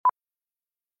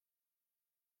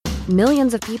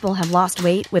Millions of people have lost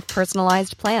weight with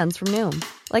personalized plans from Noom.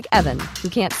 Like Evan, who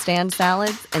can't stand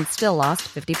salads and still lost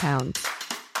 50 pounds.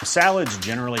 Salads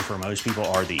generally for most people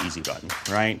are the easy button,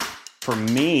 right? For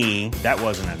me, that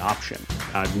wasn't an option.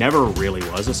 I never really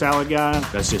was a salad guy.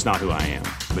 That's just not who I am.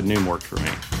 But Noom worked for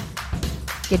me.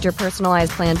 Get your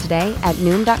personalized plan today at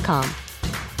Noom.com.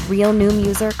 Real Noom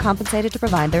user compensated to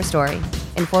provide their story.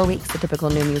 In 4 weeks, the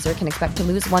typical Noom user can expect to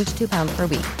lose 1 to 2 pounds per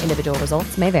week. Individual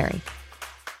results may vary.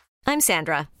 I'm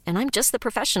Sandra, and I'm just the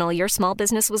professional your small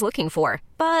business was looking for.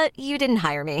 But you didn't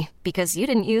hire me because you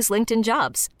didn't use LinkedIn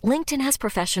Jobs. LinkedIn has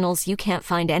professionals you can't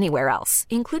find anywhere else,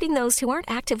 including those who aren't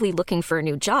actively looking for a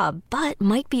new job, but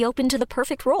might be open to the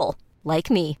perfect role, like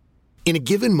me. In a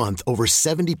given month, over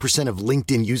 70% of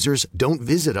LinkedIn users don't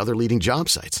visit other leading job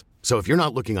sites. So if you're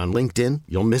not looking on LinkedIn,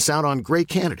 you'll miss out on great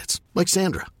candidates like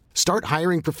Sandra. Start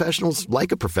hiring professionals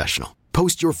like a professional.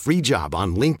 Post your free job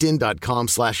on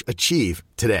linkedin.com/achieve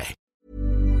today.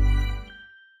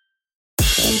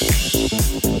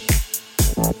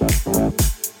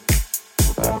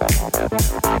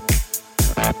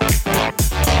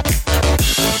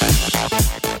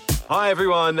 Hi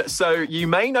everyone. So you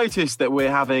may notice that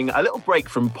we're having a little break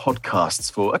from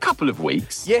podcasts for a couple of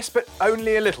weeks. Yes, but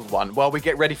only a little one while we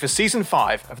get ready for season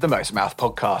 5 of the MotorMouth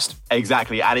Podcast.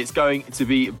 Exactly, and it's going to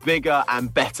be bigger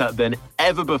and better than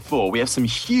ever before. We have some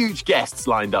huge guests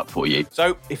lined up for you.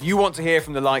 So if you want to hear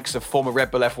from the likes of former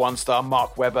Red Bull F1 star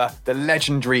Mark Webber, the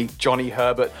legendary Johnny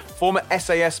Herbert, former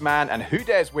SAS man and Who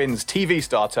Dares Wins TV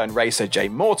star turned racer Jay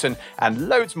Morton, and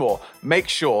loads more, make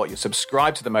sure you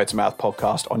subscribe to the MotorMouth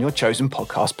Podcast on your chosen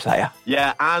podcast player.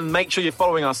 Yeah, and make sure you're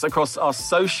following us across our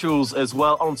socials as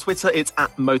well. On Twitter, it's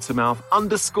at MotorMouth_.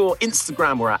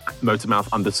 Instagram, we're at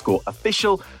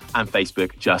MotorMouth_official. And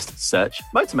Facebook, just search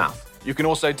MotorMouth. You can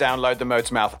also download the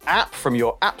MotorMouth app from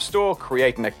your app store,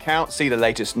 create an account, see the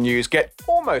latest news, get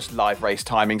almost live race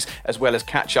timings, as well as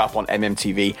catch up on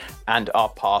MMTV and our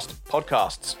past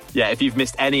podcasts. Yeah, if you've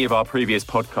missed any of our previous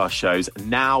podcast shows,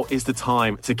 now is the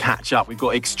time to catch up. We've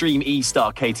got Extreme E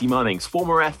star Katie Munnings,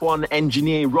 former F1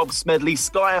 engineer Rob Smedley,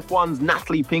 Sky F1's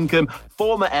Natalie Pinkham,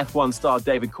 former F1 star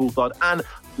David Coulthard, and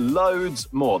loads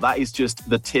more. That is just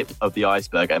the tip of the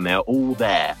iceberg, and they're all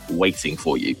there waiting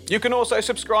for you. You can also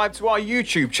subscribe to our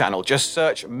YouTube channel. Just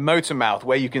search MotorMouth,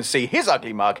 where you can see his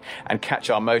ugly mug and catch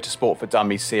our Motorsport for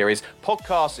Dummies series,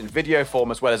 podcasts in video form,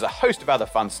 as well as a host of other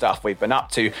fun stuff we've been up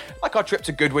to, like our trip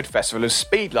to Goodwood Festival of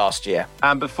Speed last year.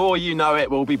 And before you know it,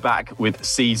 we'll be back with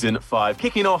season 5,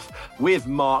 kicking off with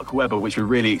Mark Webber, which we're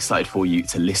really excited for you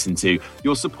to listen to.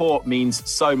 Your support means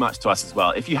so much to us as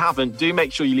well. If you haven't, do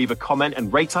make sure you leave a comment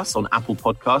and rate us on Apple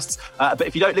Podcasts. But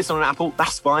if you don't listen on Apple,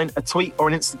 that's fine. A tweet or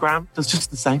an Instagram does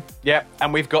just the same. Yeah,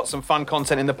 and we've got some fun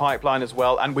content in the pipeline as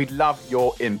well, and we'd love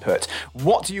your input.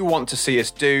 What do you want to see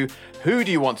us do? Who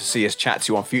do you want to see us chat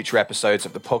to on future episodes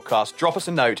of the podcast? Drop us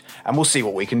a note and we'll see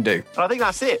what we can do. And I think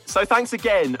that's it. So thanks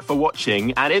again for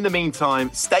watching. And in the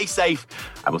meantime, stay safe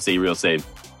and we'll see you real soon.